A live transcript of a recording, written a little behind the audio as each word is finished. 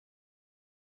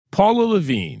Paula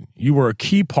Levine, you were a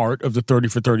key part of the 30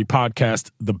 for 30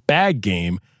 podcast, The Bag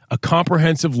Game, a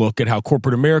comprehensive look at how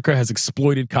corporate America has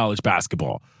exploited college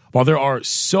basketball. While there are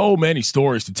so many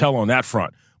stories to tell on that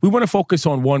front, we want to focus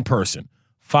on one person,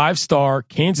 5-star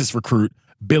Kansas recruit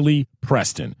Billy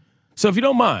Preston. So if you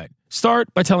don't mind,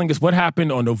 start by telling us what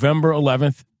happened on November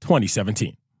 11th,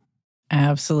 2017.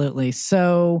 Absolutely.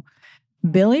 So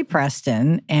Billy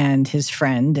Preston and his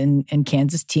friend and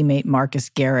Kansas teammate Marcus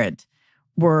Garrett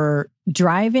were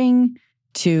driving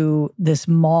to this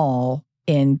mall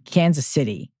in Kansas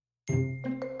City.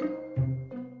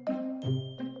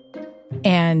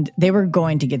 And they were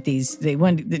going to get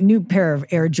the new pair of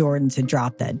Air Jordans had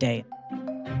dropped that day.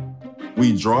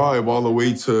 We drive all the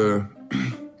way to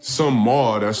some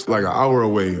mall that's like an hour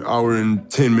away, hour and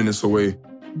 10 minutes away.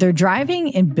 They're driving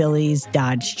in Billy's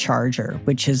Dodge Charger,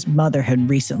 which his mother had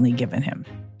recently given him.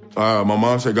 My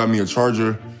mom said got me a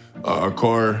Charger, a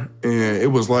car, and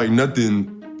it was like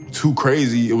nothing too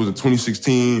crazy. It was a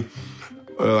 2016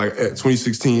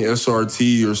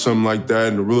 SRT or something like that,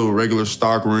 and the real regular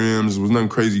stock rims. It was nothing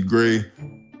crazy gray.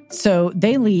 So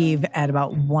they leave at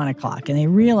about 1 o'clock, and they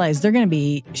realize they're going to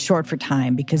be short for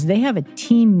time because they have a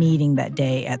team meeting that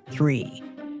day at 3.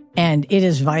 And it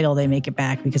is vital they make it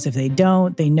back because if they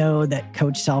don't, they know that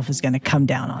Coach Self is going to come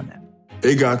down on them.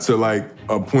 It got to like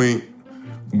a point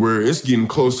where it's getting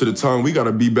close to the time we got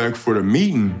to be back for the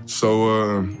meeting.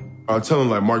 So I tell him,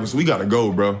 like, Marcus, we got to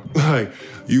go, bro. Like,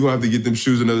 you going to have to get them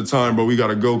shoes another time, bro. We got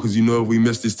to go because you know if we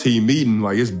miss this team meeting,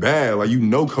 like, it's bad. Like, you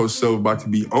know Coach Self about to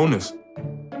be on us.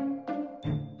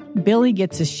 Billy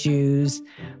gets his shoes.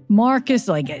 Marcus,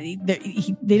 like,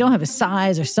 they don't have a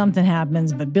size or something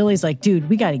happens, but Billy's like, dude,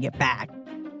 we got to get back.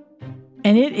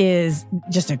 And it is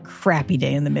just a crappy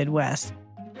day in the Midwest.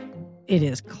 It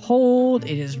is cold.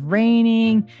 It is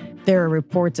raining. There are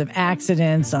reports of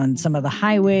accidents on some of the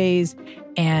highways,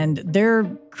 and they're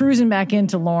cruising back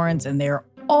into Lawrence, and they're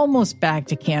almost back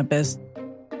to campus.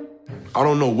 I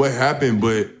don't know what happened,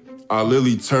 but I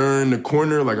literally turn the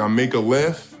corner, like I make a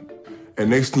left. And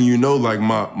next thing you know, like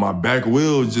my back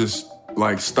wheel just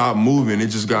like stopped moving. It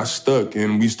just got stuck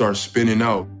and we start spinning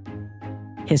out.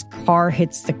 His car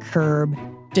hits the curb,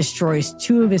 destroys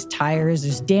 2 of his tires.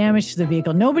 There's damage to the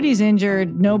vehicle. Nobody's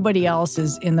injured. Nobody else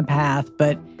is in the path,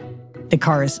 but the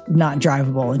car is not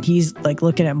drivable. And he's like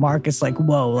looking at Marcus like,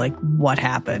 whoa, like what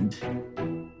happened?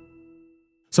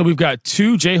 So we've got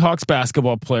 2 Jayhawks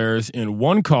basketball players in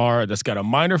one car that's got a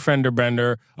minor fender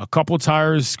bender, a couple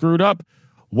tires screwed up.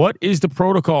 What is the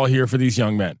protocol here for these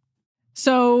young men?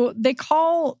 So they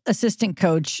call assistant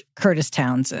coach Curtis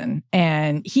Townsend,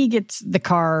 and he gets the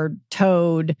car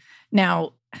towed.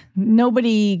 Now,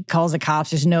 nobody calls the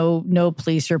cops. There's no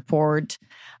police report.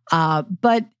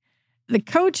 But the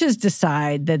coaches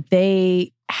decide that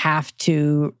they have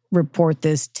to report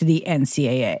this to the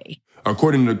NCAA.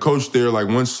 According to the coach there, like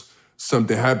once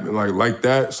something happened,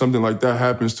 something like that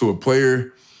happens to a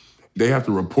player, they have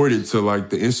to report it to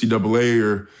like the NCAA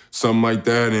or something like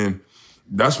that. And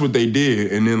that's what they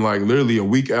did. And then like literally a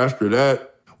week after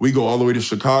that, we go all the way to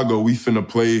Chicago. We finna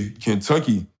play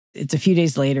Kentucky. It's a few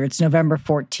days later. It's November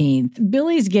 14th.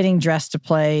 Billy's getting dressed to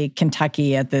play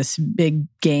Kentucky at this big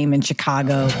game in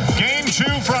Chicago. Game 2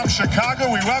 from Chicago.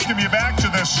 We welcome you back to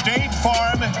the State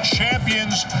Farm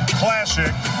Champions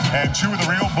Classic and 2 of the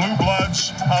real blue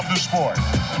bloods of the sport.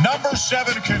 Number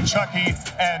 7, Kentucky,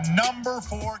 and number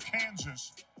 4,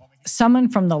 Kansas. Someone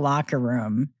from the locker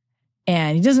room,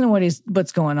 and he doesn't know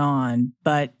what's going on,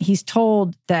 but he's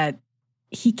told that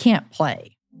he can't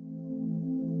play.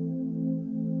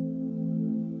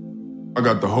 I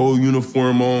got the whole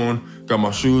uniform on, got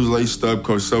my shoes laced up.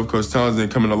 Coach Townsend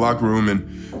come in the locker room and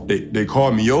they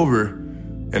called me over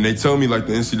and they tell me like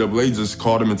the NCAA just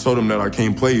called him and told him that I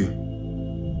can't play.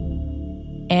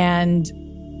 And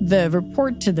the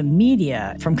report to the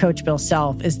media from Coach Bill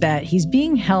Self is that he's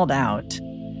being held out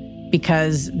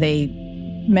because they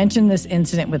mentioned this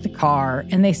incident with the car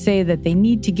and they say that they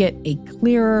need to get a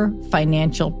clearer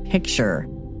financial picture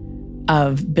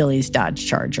of Billy's Dodge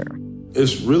Charger.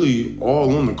 It's really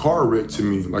all on the car wreck to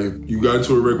me. Like, if you got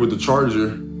into a wreck with the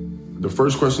Charger, the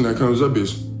first question that comes up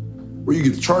is, where you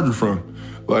get the Charger from?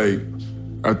 Like,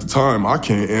 at the time, I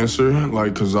can't answer,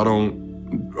 like, because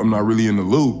I'm not really in the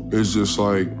loop. It's just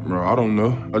like, bro, I don't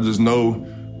know. I just know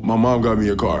my mom got me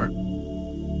a car.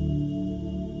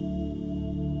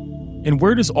 And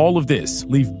where does all of this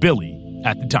leave Billy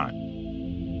at the time?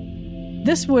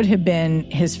 This would have been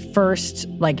his first,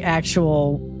 like,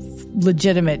 actual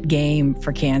legitimate game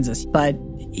for Kansas. But,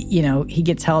 you know, he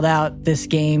gets held out this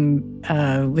game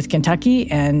with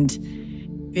Kentucky, and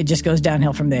it just goes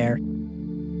downhill from there.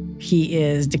 He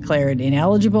is declared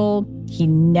ineligible. He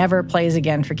never plays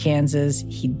again for Kansas.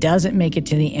 He doesn't make it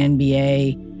to the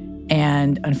NBA.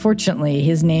 And unfortunately,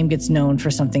 his name gets known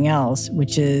for something else,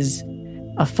 which is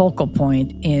a focal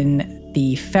point in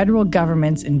the federal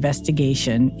government's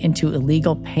investigation into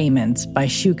illegal payments by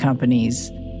shoe companies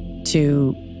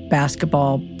to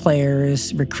basketball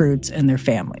players, recruits, and their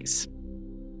families.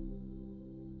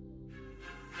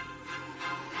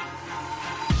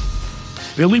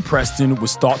 Billy Preston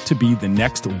was thought to be the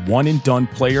next one-and-done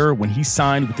player when he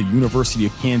signed with the University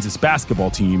of Kansas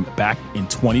basketball team back in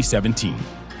 2017.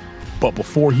 But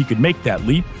before he could make that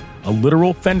leap, a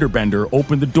literal fender bender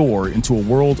opened the door into a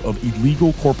world of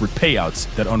illegal corporate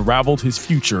payouts that unraveled his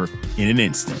future in an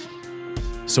instant.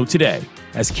 So today,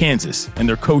 as Kansas and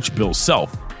their coach Bill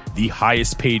Self, the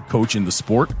highest paid coach in the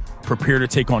sport, prepare to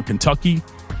take on Kentucky,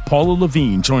 Paula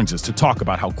Levine joins us to talk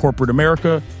about how corporate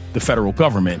America, the federal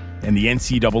government, and the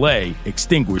NCAA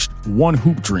extinguished one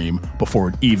hoop dream before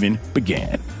it even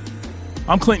began.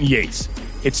 I'm Clinton Yates.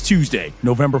 It's Tuesday,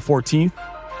 November 14th.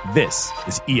 This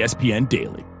is ESPN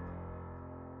Daily.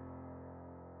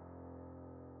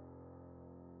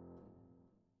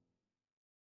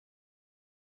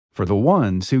 For the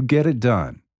ones who get it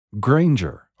done,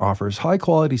 Grainger offers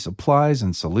high-quality supplies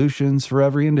and solutions for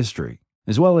every industry,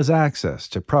 as well as access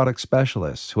to product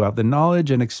specialists who have the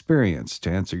knowledge and experience to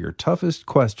answer your toughest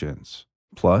questions.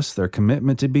 Plus, their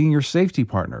commitment to being your safety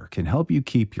partner can help you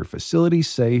keep your facilities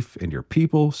safe and your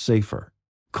people safer.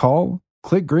 Call,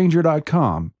 click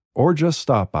Grainger.com, or just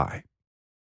stop by.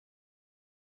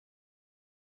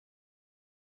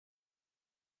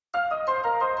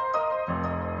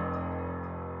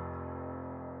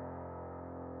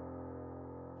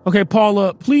 Okay,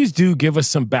 Paula, please do give us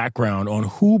some background on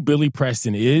who Billy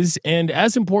Preston is and,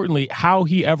 as importantly, how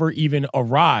he ever even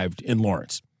arrived in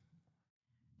Lawrence.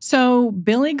 So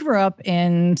Billy grew up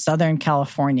in Southern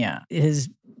California. His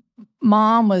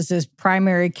mom was his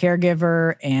primary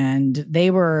caregiver, and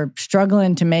they were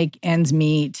struggling to make ends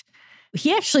meet.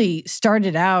 He actually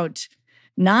started out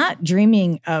not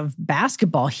dreaming of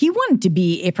basketball. He wanted to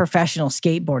be a professional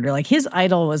skateboarder. Like, his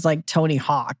idol was like Tony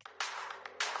Hawk.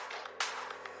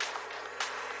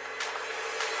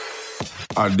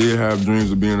 I did have dreams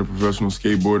of being a professional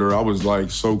skateboarder. I was like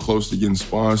so close to getting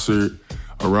sponsored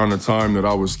around the time that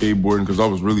I was skateboarding because I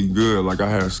was really good. Like, I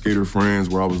had skater friends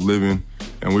where I was living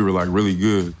and we were like really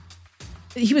good.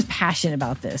 He was passionate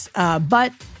about this,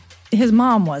 but his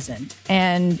mom wasn't,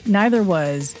 and neither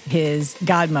was his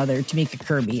godmother, Tamika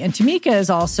Kirby. And Tamika is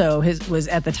also was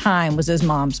at the time his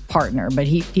mom's partner, but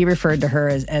he referred to her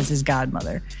as his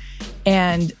godmother.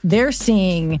 And they're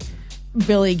seeing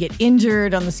Billy get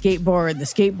injured on the skateboard. The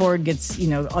skateboard gets,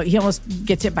 he almost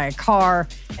gets hit by a car,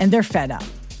 and they're fed up.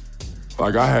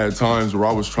 Like, I had times where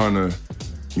I was trying to,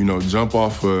 jump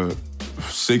off of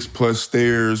 6+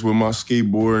 stairs with my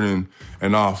skateboard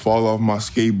and I'll fall off my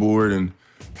skateboard and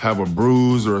have a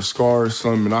bruise or a scar or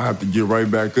something, and I have to get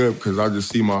right back up because I just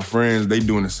see my friends, they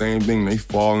doing the same thing. They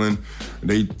falling,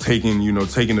 they taking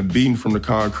a beating from the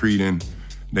concrete, and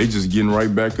they just getting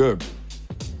right back up.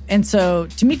 And so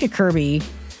Tamika Kirby,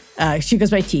 she goes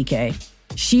by TK.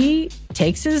 She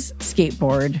takes his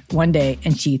skateboard one day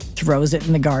and she throws it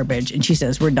in the garbage, and she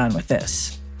says, "We're done with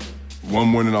this." One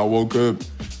morning I woke up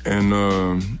and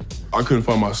I couldn't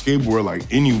find my skateboard like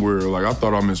anywhere. Like, I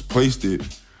thought I misplaced it.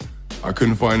 I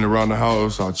couldn't find it around the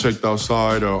house. I checked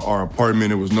outside our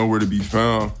apartment. It was nowhere to be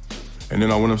found. And then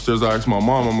I went upstairs. I asked my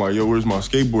mom, I'm like, "Yo, where's my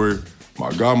skateboard?" My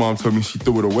godmom told me she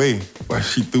threw it away. Like,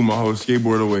 she threw my whole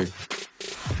skateboard away.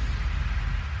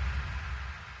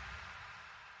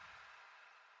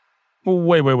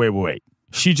 Wait.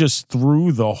 She just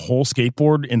threw the whole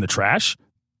skateboard in the trash?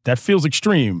 That feels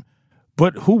extreme.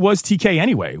 But who was TK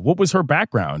anyway? What was her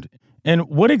background? And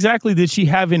what exactly did she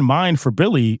have in mind for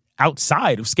Billy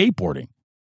outside of skateboarding?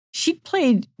 She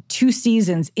played 2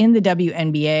 seasons in the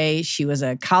WNBA. She was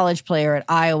a college player at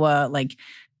Iowa. Like,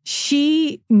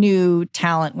 she knew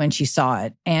talent when she saw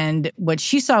it. And what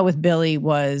she saw with Billy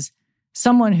was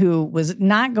someone who was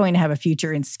not going to have a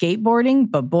future in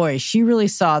skateboarding, but boy, she really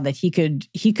saw that he could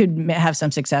have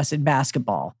some success in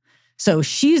basketball. So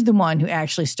she's the one who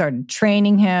actually started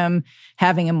training him,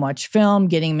 having him watch film,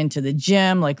 getting him into the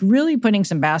gym, like really putting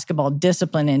some basketball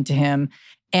discipline into him.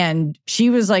 And she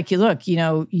was like, "Look,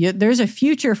 there's a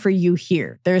future for you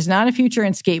here. There's not a future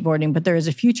in skateboarding, but there is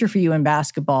a future for you in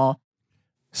basketball."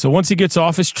 So once he gets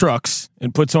off his trucks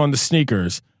and puts on the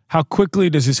sneakers, how quickly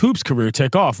does his hoops career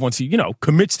take off once he,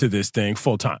 commits to this thing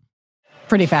full time?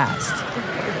 Pretty fast.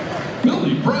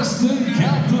 Billy Preston,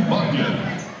 count the bucket.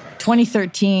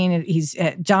 2013, he's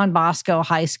at John Bosco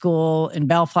High School in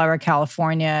Bellflower,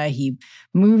 California. He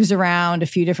moves around a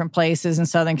few different places in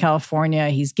Southern California.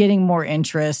 He's getting more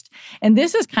interest. And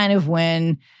this is kind of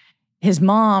when his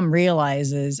mom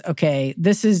realizes, okay,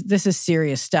 this is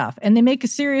serious stuff. And they make a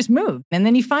serious move. And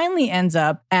then he finally ends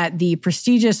up at the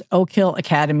prestigious Oak Hill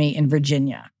Academy in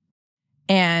Virginia.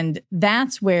 And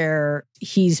that's where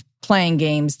he's playing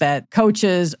games that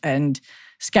coaches and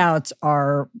scouts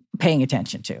are paying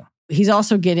attention to. He's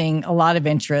also getting a lot of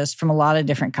interest from a lot of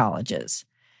different colleges.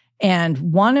 And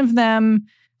one of them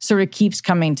sort of keeps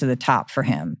coming to the top for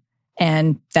him.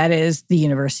 And that is the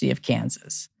University of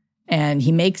Kansas. And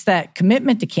he makes that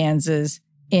commitment to Kansas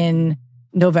in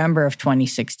November of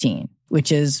 2016,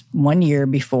 which is 1 year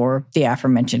before the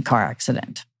aforementioned car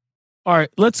accident. All right,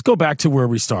 let's go back to where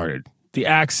we started. The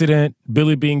accident,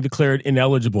 Billy being declared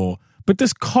ineligible, but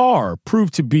this car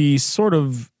proved to be sort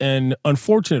of an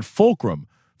unfortunate fulcrum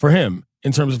for him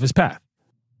in terms of his path.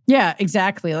 Yeah,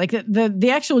 exactly. Like the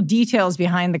actual details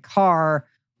behind the car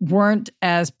weren't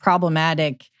as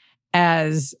problematic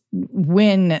as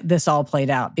when this all played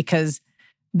out, because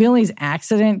Billy's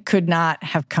accident could not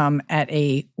have come at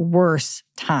a worse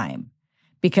time.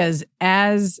 Because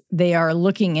as they are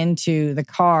looking into the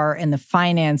car and the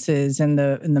finances and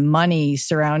the money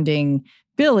surrounding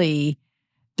Billy,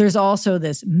 there's also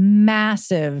this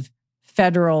massive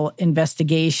federal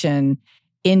investigation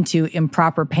into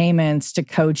improper payments to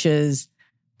coaches,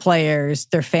 players,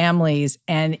 their families,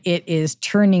 and it is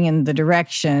turning in the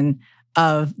direction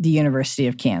of the University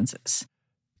of Kansas.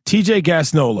 TJ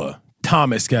Gasnola,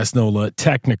 Thomas Gasnola,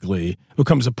 technically,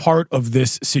 becomes a part of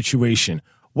this situation.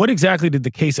 What exactly did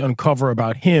the case uncover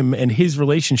about him and his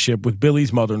relationship with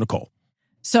Billy's mother, Nicole?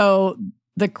 So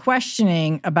the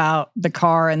questioning about the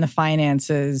car and the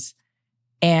finances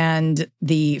and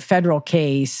the federal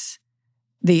case,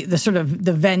 the sort of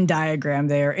the Venn diagram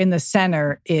there in the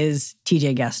center is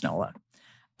TJ Gasnola.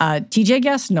 TJ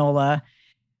Gasnola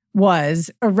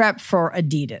was a rep for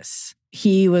Adidas.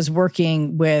 He was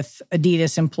working with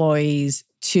Adidas employees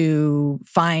to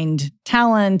find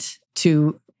talent,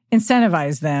 to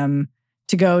incentivize them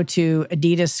to go to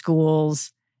Adidas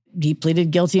schools. He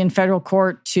pleaded guilty in federal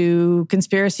court to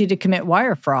conspiracy to commit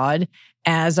wire fraud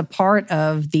as a part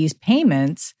of these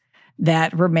payments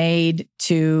that were made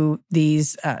to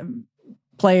these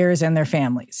players and their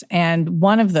families. And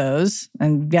one of those,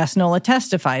 and Gasnola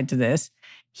testified to this,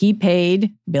 he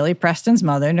paid Billy Preston's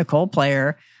mother, Nicole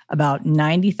Player, about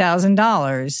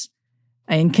 $90,000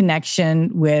 in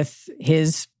connection with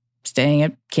his staying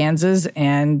at Kansas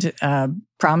and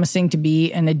promising to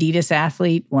be an Adidas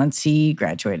athlete once he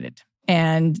graduated.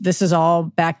 And this is all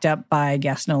backed up by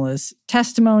Gasnola's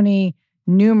testimony,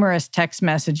 numerous text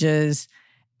messages,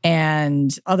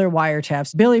 and other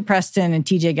wiretaps. Billy Preston and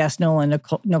TJ Gasnola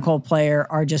and Nicole Player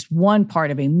are just one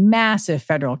part of a massive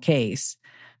federal case,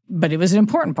 but it was an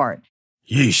important part.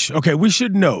 Yeesh. Okay, we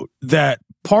should note that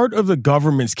part of the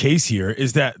government's case here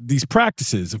is that these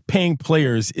practices of paying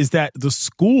players is that the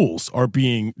schools are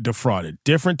being defrauded.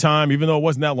 Different time, even though it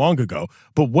wasn't that long ago.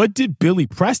 But what did Billy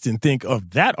Preston think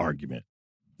of that argument?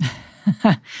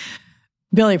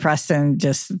 Billy Preston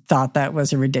just thought that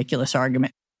was a ridiculous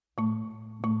argument.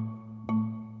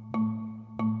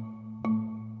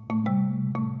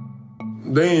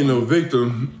 They ain't no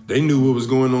victim. They knew what was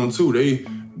going on too.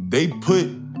 They put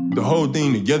the whole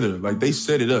thing together. Like, they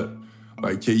set it up.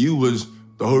 Like, KU was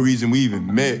the whole reason we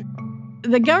even met.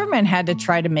 The government had to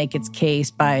try to make its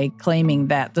case by claiming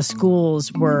that the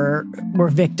schools were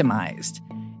victimized.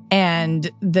 And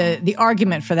the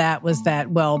argument for that was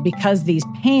that, well, because these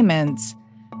payments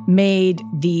made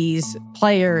these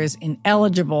players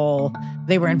ineligible,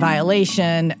 they were in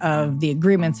violation of the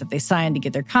agreements that they signed to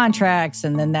get their contracts,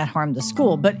 and then that harmed the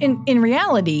school. But in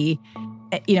reality,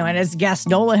 you know, and as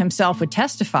Gasnola himself would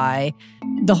testify,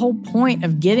 the whole point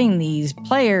of getting these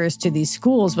players to these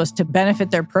schools was to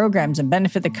benefit their programs and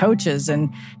benefit the coaches,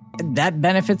 and that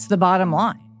benefits the bottom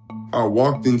line. I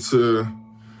walked into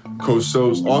Coach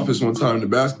Self's office one time, the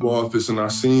basketball office, and I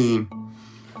seen,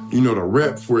 you know, the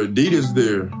rep for Adidas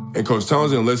there. And Coach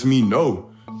Townsend lets me know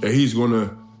that he's going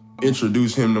to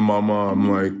introduce him to my mom.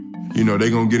 Like, you know, they're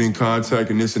going to get in contact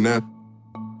and this and that.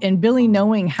 And Billy,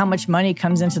 knowing how much money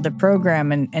comes into the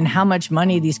program and how much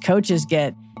money these coaches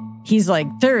get, he's like,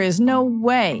 there is no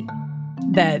way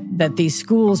that these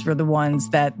schools were the ones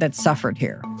that suffered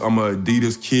here. I'm a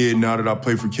Adidas kid now that I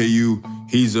play for KU.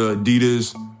 He's a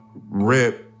Adidas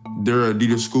rep. They're an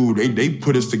Adidas school. They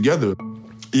put us together.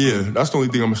 Yeah, that's the only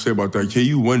thing I'm going to say about that.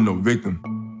 KU wasn't no victim.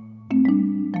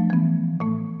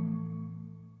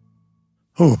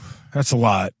 Oh, that's a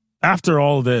lot. After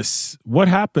all this, what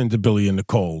happened to Billy and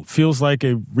Nicole? Feels like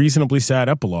a reasonably sad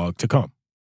epilogue to come.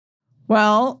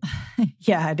 Well,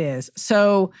 yeah, it is.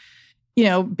 So,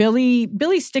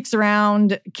 Billy sticks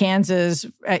around Kansas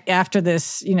after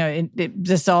this,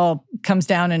 this all comes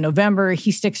down in November.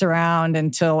 He sticks around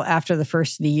until after the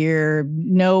first of the year.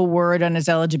 No word on his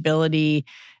eligibility.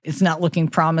 It's not looking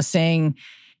promising.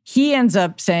 He ends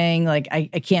up saying, like, I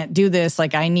can't do this.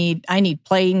 Like, I need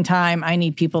playing time. I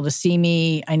need people to see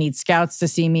me. I need scouts to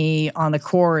see me on the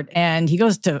court. And he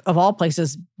goes to, of all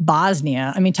places,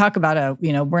 Bosnia. I mean, talk about a,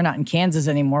 we're not in Kansas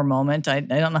anymore moment. I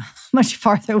don't know how much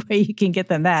farther away you can get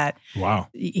than that. Wow.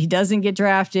 He doesn't get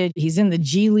drafted. He's in the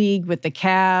G League with the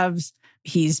Cavs.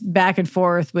 He's back and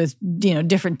forth with,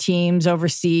 different teams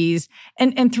overseas.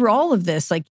 And through all of this,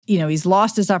 like, he's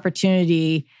lost his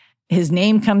opportunity. His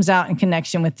name comes out in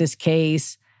connection with this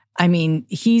case. I mean,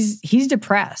 he's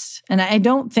depressed. And I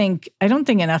don't think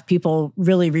enough people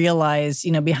really realize,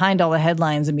 behind all the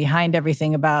headlines and behind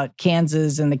everything about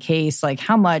Kansas and the case, like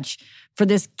how much for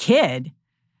this kid,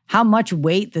 how much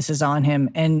weight this is on him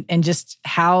and just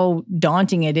how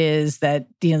daunting it is that,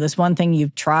 this one thing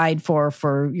you've tried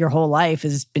for your whole life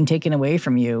has been taken away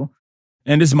from you.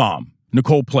 And his mom,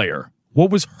 Nicole Player, what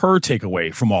was her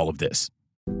takeaway from all of this?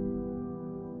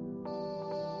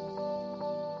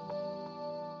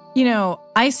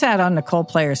 I sat on Nicole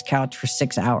Player's couch for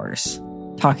 6 hours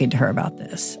talking to her about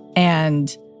this.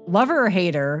 And love her or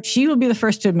hate her, she will be the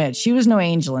first to admit she was no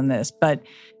angel in this. But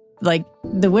like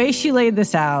the way she laid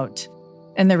this out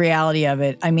and the reality of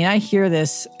it, I mean, I hear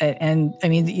this and I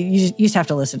mean, you just have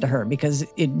to listen to her because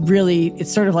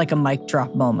it's sort of like a mic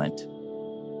drop moment.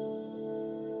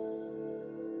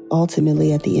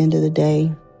 Ultimately, at the end of the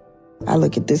day, I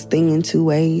look at this thing in two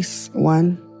ways.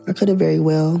 One, I could have very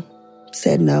well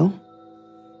said no.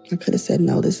 I could have said,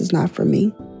 no, this is not for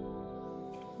me.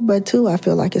 But two, I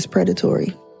feel like it's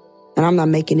predatory. And I'm not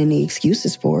making any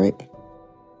excuses for it.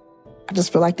 I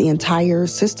just feel like the entire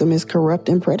system is corrupt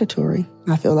and predatory.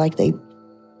 I feel like they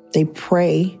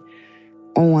prey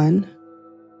on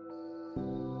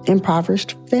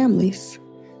impoverished families.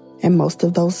 And most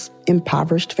of those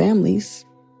impoverished families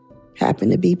happen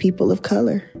to be people of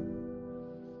color.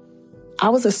 I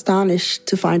was astonished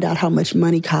to find out how much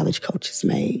money college coaches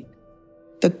made.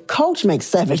 The coach makes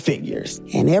 7 figures,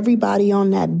 and everybody on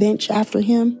that bench after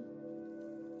him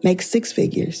makes 6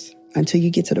 figures until you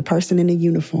get to the person in the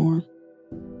uniform.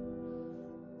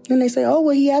 And they say, oh,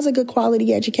 well, he has a good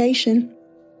quality education.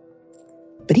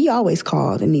 But he always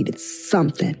called and needed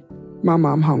something.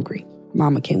 Mama, I'm hungry.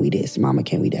 Mama, can we this? Mama,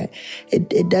 can we that?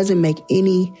 It doesn't make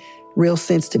any real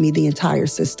sense to me, the entire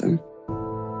system.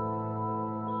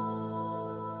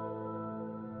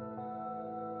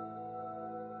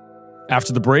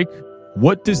 After the break,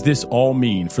 what does this all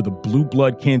mean for the blue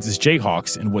blood Kansas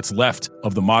Jayhawks and what's left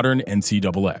of the modern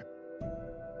NCAA?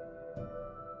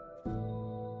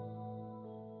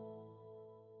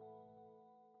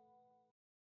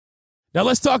 Now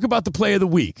let's talk about the play of the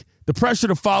week. The pressure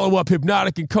to follow up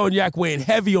Hypnotic and Cognac weighing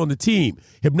heavy on the team.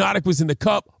 Hypnotic was in the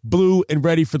cup, blue, and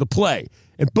ready for the play.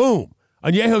 And boom,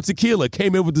 Añejo Tequila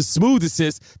came in with the smooth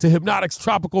assist to Hypnotic's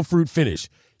tropical fruit finish.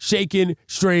 Shaken,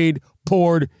 strained,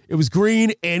 poured. It was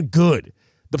green and good.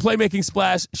 The playmaking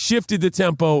splash shifted the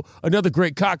tempo. Another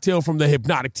great cocktail from the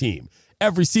Hypnotic team.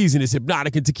 Every season is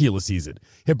Hypnotic and Tequila season.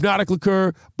 Hypnotic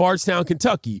Liqueur, Bardstown,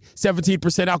 Kentucky.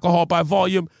 17% alcohol by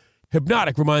volume.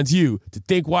 Hypnotic reminds you to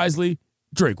think wisely,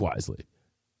 drink wisely.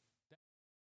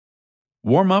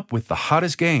 Warm up with the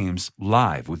hottest games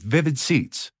live with Vivid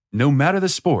Seats. No matter the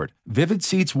sport, Vivid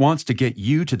Seats wants to get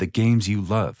you to the games you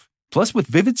love. Plus, with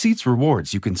Vivid Seats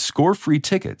rewards, you can score free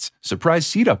tickets, surprise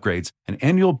seat upgrades, an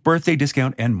annual birthday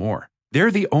discount, and more.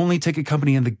 They're the only ticket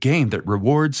company in the game that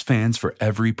rewards fans for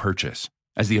every purchase.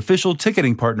 As the official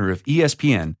ticketing partner of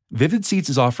ESPN, Vivid Seats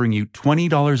is offering you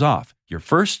 $20 off your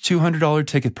first $200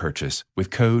 ticket purchase with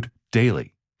code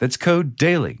DAILY. That's code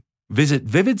DAILY. Visit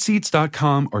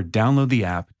vividseats.com or download the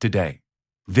app today.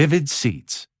 Vivid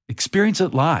Seats. Experience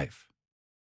it live.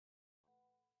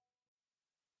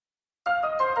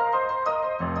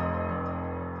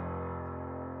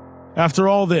 After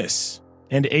all this,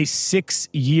 and a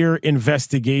 6-year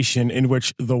investigation in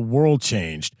which the world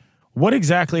changed, what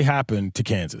exactly happened to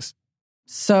Kansas?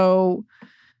 So,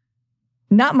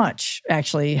 not much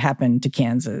actually happened to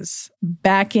Kansas.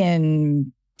 Back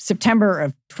in September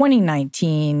of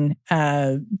 2019,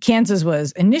 Kansas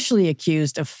was initially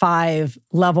accused of 5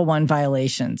 level 1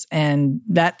 violations, and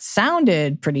that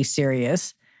sounded pretty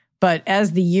serious. But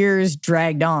as the years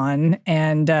dragged on,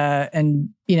 and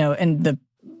the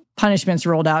punishments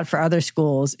rolled out for other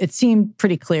schools, it seemed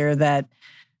pretty clear that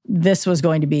this was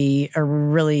going to be a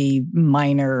really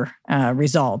minor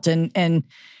result. And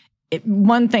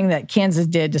one thing that Kansas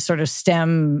did to sort of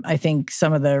stem, I think,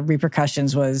 some of the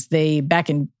repercussions was back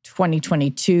in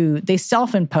 2022, they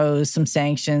self-imposed some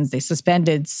sanctions. They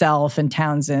suspended Self and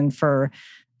Townsend for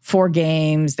 4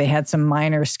 games. They had some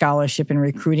minor scholarship and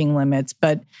recruiting limits.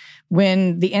 But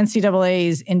when the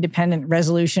NCAA's independent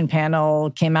resolution panel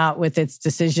came out with its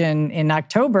decision in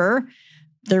October,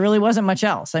 there really wasn't much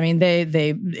else. I mean,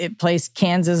 it placed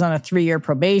Kansas on a 3-year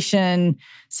probation,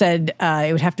 said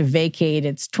it would have to vacate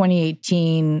its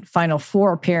 2018 Final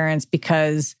Four appearance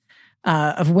because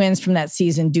of wins from that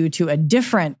season due to a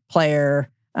different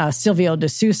player, Silvio De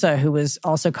Sousa, who was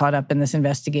also caught up in this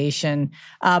investigation.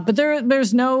 But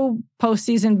there's no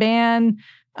postseason ban.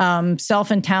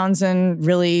 Self and Townsend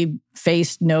really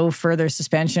faced no further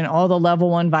suspension. All the level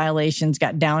 1 violations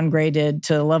got downgraded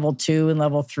to level 2 and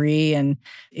level 3, and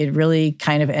it really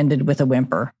kind of ended with a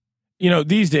whimper. You know,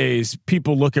 these days,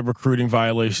 people look at recruiting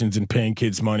violations and paying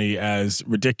kids money as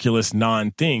ridiculous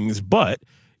non-things, but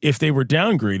if they were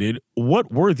downgraded,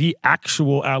 what were the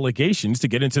actual allegations, to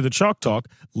get into the chalk talk,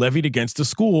 levied against the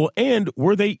school, and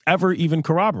were they ever even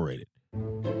corroborated?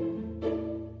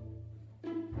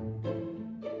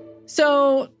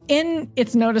 So in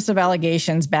its notice of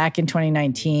allegations back in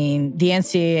 2019, the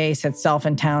NCAA said Self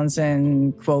and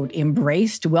Townsend, quote,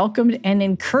 embraced, welcomed, and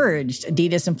encouraged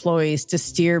Adidas employees to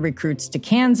steer recruits to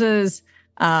Kansas.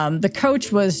 The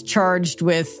coach was charged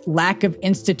with lack of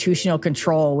institutional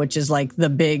control, which is like the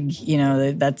big,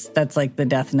 that's like the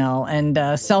death knell.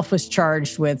 And Self was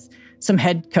charged with some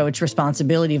head coach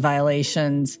responsibility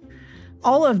violations.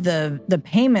 All of the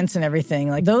payments and everything,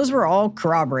 like those were all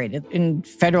corroborated in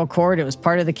federal court. It was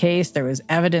part of the case. There was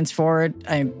evidence for it.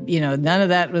 None of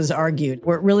that was argued.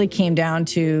 Where it really came down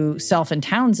to Self and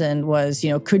Townsend was,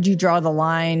 could you draw the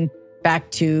line back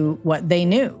to what they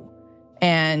knew?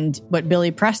 And what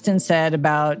Billy Preston said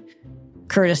about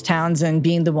Curtis Townsend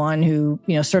being the one who,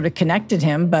 sort of connected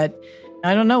him, but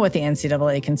I don't know what the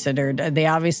NCAA considered. They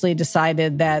obviously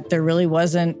decided that there really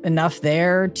wasn't enough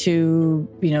there to,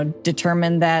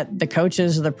 determine that the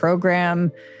coaches of the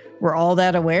program were all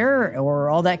that aware or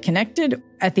all that connected.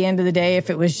 At the end of the day,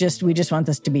 if it was just, we just want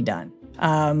this to be done.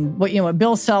 What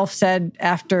Bill Self said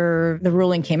after the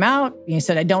ruling came out, he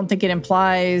said, I don't think it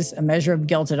implies a measure of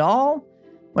guilt at all.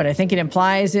 What I think it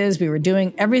implies is we were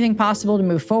doing everything possible to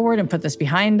move forward and put this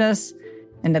behind us,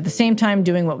 and at the same time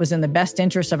doing what was in the best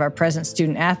interest of our present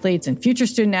student athletes and future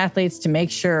student athletes to make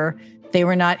sure they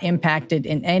were not impacted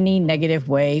in any negative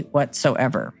way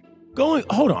whatsoever.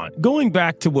 Going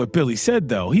back to what Billy said,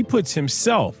 though, he puts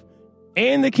himself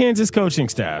and the Kansas coaching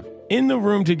staff in the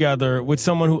room together with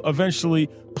someone who eventually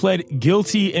pled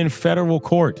guilty in federal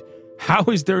court. How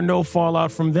is there no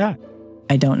fallout from that?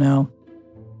 I don't know.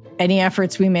 Any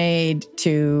efforts we made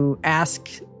to ask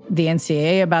the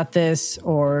NCAA about this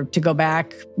or to go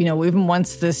back, even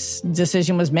once this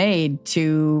decision was made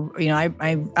to,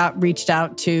 I reached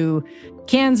out to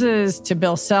Kansas, to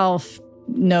Bill Self,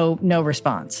 no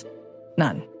response,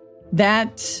 none.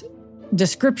 That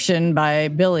description by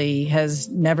Billy has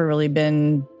never really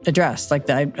been addressed. Like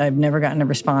I've never gotten a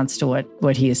response to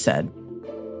what he has said.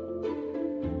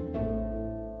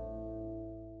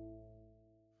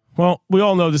 Well, we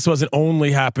all know this wasn't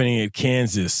only happening at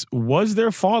Kansas. Was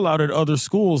there fallout at other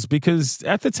schools? Because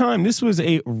at the time, this was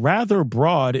a rather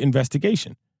broad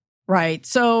investigation. Right.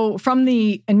 So from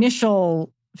the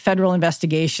initial federal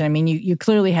investigation, you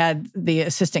clearly had the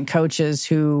assistant coaches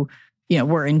who,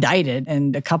 were indicted,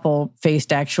 and a couple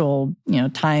faced actual,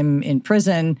 time in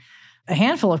prison. A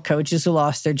handful of coaches who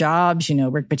lost their jobs,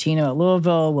 Rick Pitino at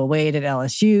Louisville, Will Wade at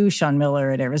LSU, Sean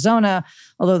Miller at Arizona,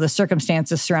 although the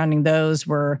circumstances surrounding those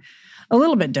were a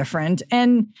little bit different.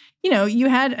 And, you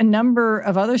had a number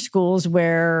of other schools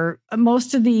where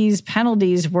most of these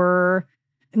penalties were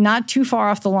not too far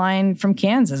off the line from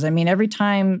Kansas. Every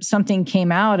time something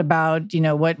came out about,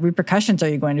 what repercussions are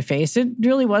you going to face, it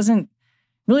really wasn't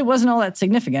all that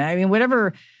significant.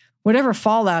 Whatever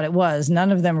fallout it was,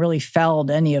 none of them really felled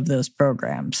any of those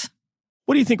programs.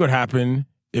 What do you think would happen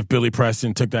if Billy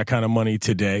Preston took that kind of money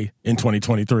today in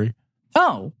 2023?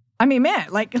 Oh,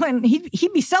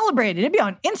 he'd be celebrated. It'd be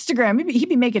on Instagram. He'd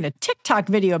be making a TikTok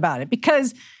video about it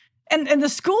because, and the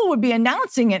school would be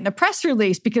announcing it in a press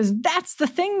release because that's the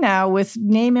thing now with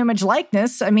name, image,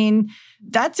 likeness.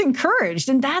 That's encouraged.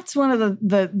 And that's one of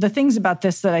the things about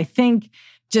this that I think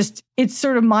it's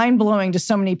sort of mind-blowing to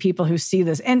so many people who see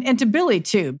this. And to Billy,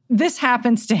 too. This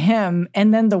happens to him,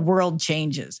 and then the world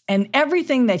changes. And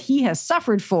everything that he has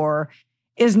suffered for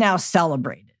is now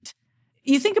celebrated.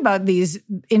 You think about these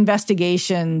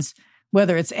investigations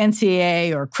whether it's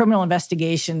NCAA or criminal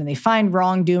investigation, and they find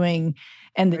wrongdoing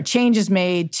and the change is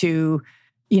made to,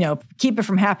 keep it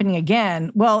from happening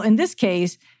again. Well, in this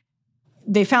case,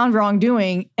 they found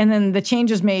wrongdoing, and then the change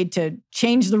was made to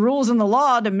change the rules in the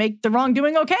law to make the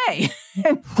wrongdoing okay.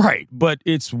 Right. But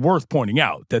it's worth pointing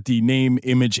out that the name,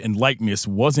 image, and likeness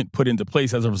wasn't put into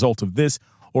place as a result of this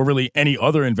or really any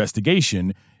other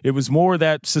investigation. It was more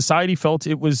that society felt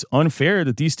it was unfair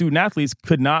that these student athletes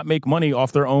could not make money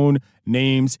off their own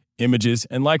names, images,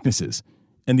 and likenesses.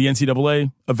 And the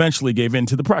NCAA eventually gave in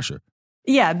to the pressure.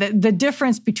 Yeah, the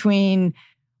difference between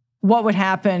what would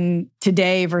happen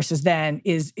today versus then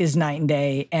is night and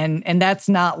day. And that's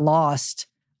not lost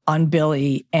on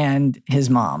Billy and his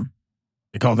mom.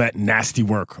 They call that nasty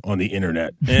work on the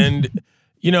internet. And,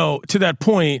 to that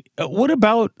point, what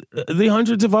about the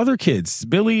hundreds of other kids?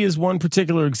 Billy is one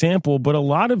particular example, but a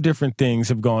lot of different things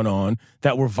have gone on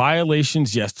that were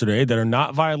violations yesterday that are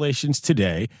not violations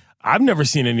today. I've never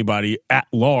seen anybody at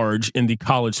large in the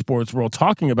college sports world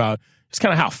talking about just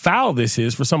kind of how foul this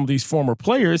is for some of these former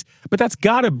players, but that's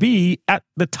got to be at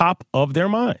the top of their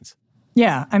minds.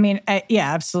 Yeah,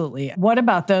 absolutely. What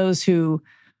about those who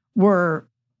were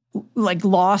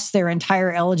lost their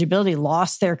entire eligibility,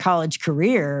 lost their college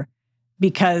career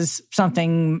because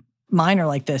something minor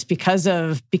like this, because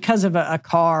of a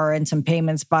car and some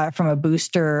payments from a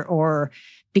booster, or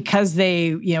because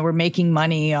they, were making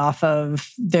money off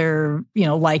of their,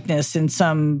 likeness in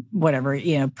some whatever,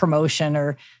 promotion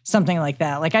or something like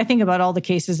that. Like, I think about all the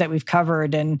cases that we've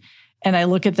covered and I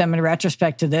look at them in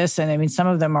retrospect to this. And some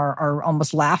of them are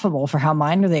almost laughable for how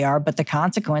minor they are, but the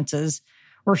consequences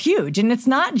were huge. And it's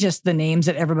not just the names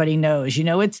that everybody knows,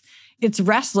 it's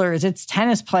wrestlers, it's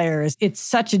tennis players. It's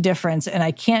such a difference. And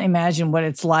I can't imagine what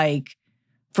it's like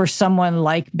for someone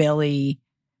like Billy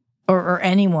or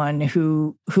anyone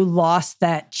who lost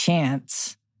that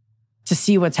chance to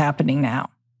see what's happening now.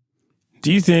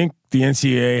 Do you think the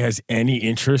NCAA has any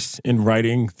interest in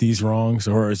righting these wrongs,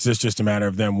 or is this just a matter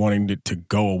of them wanting it to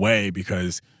go away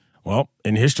because, well,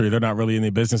 in history, they're not really in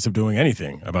the business of doing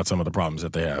anything about some of the problems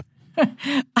that they have?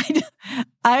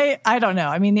 I don't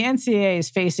know. The NCAA is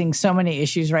facing so many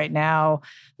issues right now.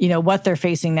 What they're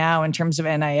facing now in terms of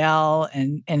NIL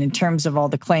and in terms of all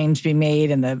the claims being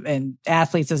made and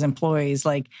athletes as employees.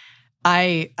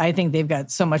 I think they've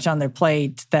got so much on their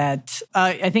plate that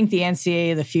I think the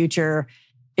NCAA of the future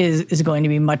is going to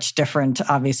be much different,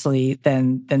 obviously,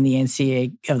 than the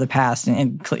NCAA of the past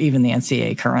and even the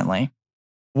NCAA currently.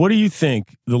 What do you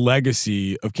think the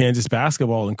legacy of Kansas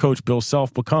basketball and Coach Bill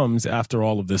Self becomes after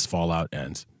all of this fallout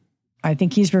ends? I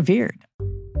think he's revered.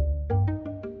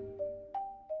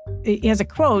 He has a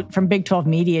quote from Big 12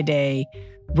 Media Day,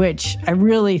 which I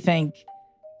really think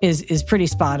is pretty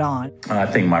spot on. I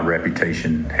think my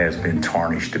reputation has been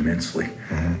tarnished immensely,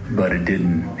 but it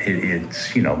didn't.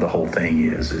 It's the whole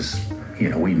thing is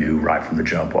we knew right from the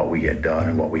jump what we had done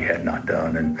and what we had not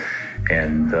done,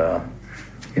 and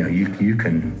you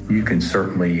can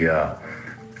certainly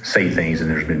say things, and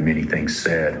there's been many things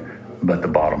said, but the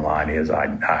bottom line is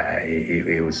I'm proud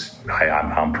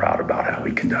about how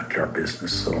we conducted our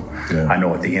business. So yeah. I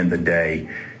know at the end of the day,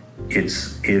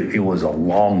 it was a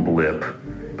long blip,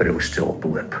 but it was still a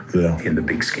blip in the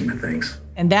big scheme of things.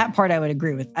 And that part I would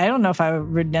agree with. I don't know if I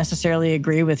would necessarily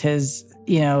agree with his,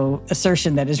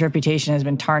 assertion that his reputation has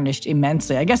been tarnished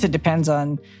immensely. I guess it depends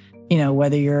on,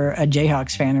 whether you're a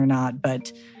Jayhawks fan or not.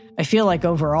 But I feel like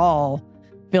overall,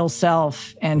 Bill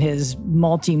Self and his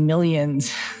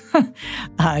multi-millions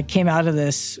came out of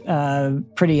this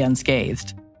pretty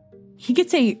unscathed. He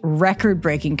gets a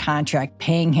record-breaking contract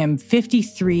paying him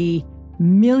 $53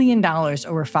 million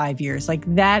over 5 years.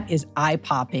 That is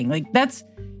eye-popping.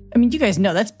 You guys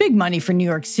know that's big money for New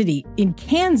York City. In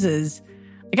Kansas,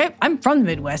 I'm from the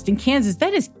Midwest. In Kansas,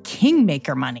 that is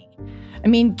kingmaker money.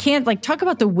 Talk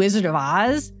about the Wizard of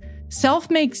Oz. Self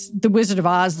makes the Wizard of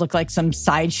Oz look like some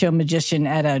sideshow magician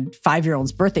at a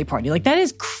 5-year-old's birthday party. That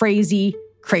is crazy,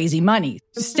 crazy money.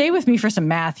 Stay with me for some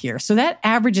math here. So that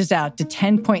averages out to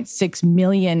 $10.6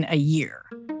 million a year.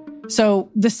 So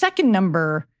the second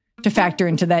number to factor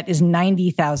into that is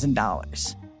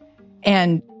 $90,000.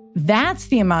 And that's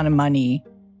the amount of money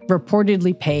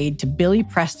reportedly paid to Billy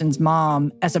Preston's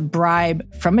mom as a bribe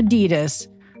from Adidas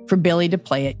for Billy to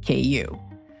play at KU.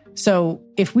 So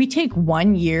if we take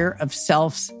 1 year of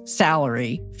Self's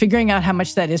salary, figuring out how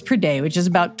much that is per day, which is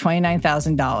about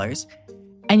 $29,000,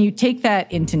 and you take that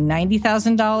into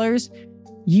 $90,000,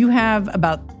 you have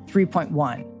about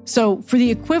 3.1. So for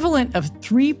the equivalent of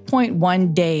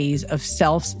 3.1 days of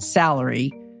Self's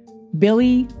salary,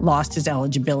 Billy lost his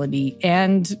eligibility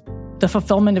and the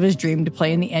fulfillment of his dream to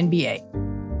play in the NBA.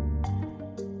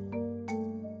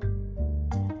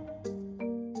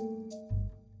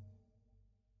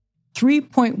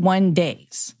 3.1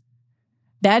 days.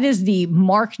 That is the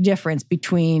marked difference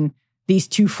between these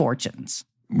two fortunes.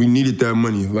 We needed that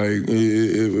money. Like,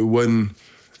 it wasn't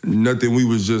nothing we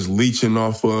was just leeching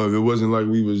off of. It wasn't like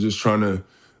we was just trying to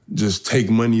just take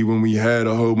money when we had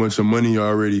a whole bunch of money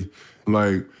already.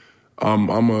 Like, I'm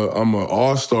a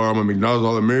all-star, I'm a McDonald's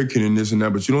All-American and this and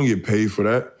that, but you don't get paid for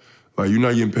that. Like, you're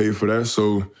not getting paid for that.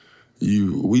 So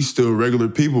we still regular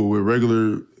people with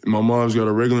regular, my mom's got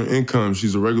a regular income.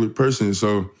 She's a regular person.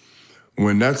 So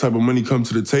when that type of money comes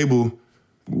to the table,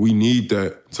 we need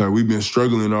that. So we've been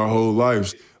struggling our whole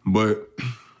lives. But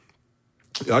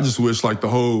I just wish like the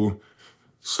whole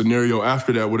scenario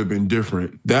after that would have been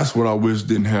different. That's what I wish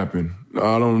didn't happen.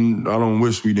 I don't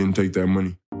wish we didn't take that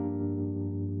money.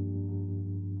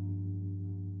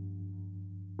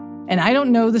 And I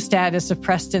don't know the status of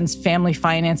Preston's family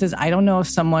finances. I don't know if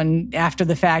someone after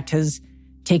the fact has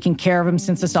taken care of him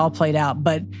since this all played out.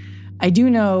 But I do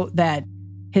know that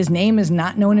his name is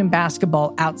not known in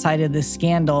basketball outside of this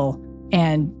scandal.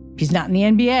 And he's not in the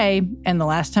NBA. And the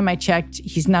last time I checked,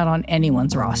 he's not on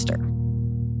anyone's roster.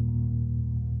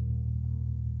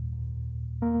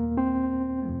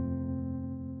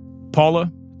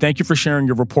 Paula, thank you for sharing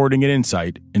your reporting and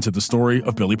insight into the story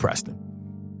of Billy Preston.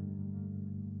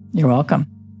 You're welcome.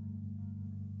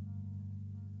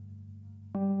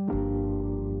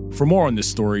 For more on this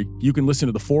story, you can listen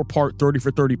to the 4-part 30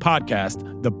 for 30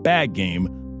 podcast, The Bag Game,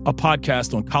 a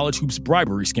podcast on college hoops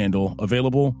bribery scandal,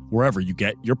 available wherever you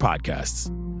get your podcasts.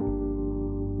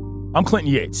 I'm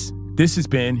Clinton Yates. This has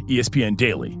been ESPN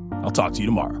Daily. I'll talk to you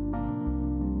tomorrow.